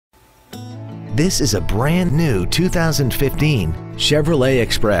This is a brand new 2015 Chevrolet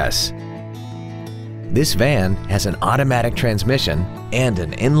Express. This van has an automatic transmission and an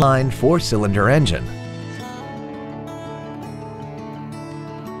inline 4-cylinder engine.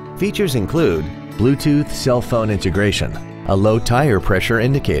 Features include Bluetooth cell phone integration, a low tire pressure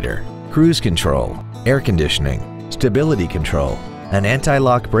indicator, cruise control, air conditioning, stability control, an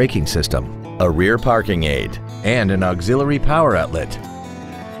anti-lock braking system, a rear parking aid, and an auxiliary power outlet.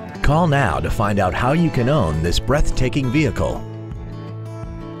 Call now to find out how you can own this breathtaking vehicle.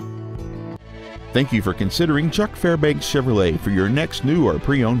 Thank you for considering Chuck Fairbanks Chevrolet for your next new or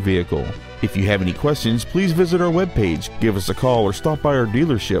pre-owned vehicle. If you have any questions, please visit our webpage, give us a call, or stop by our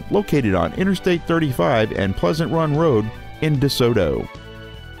dealership located on Interstate 35 and Pleasant Run Road in Desoto.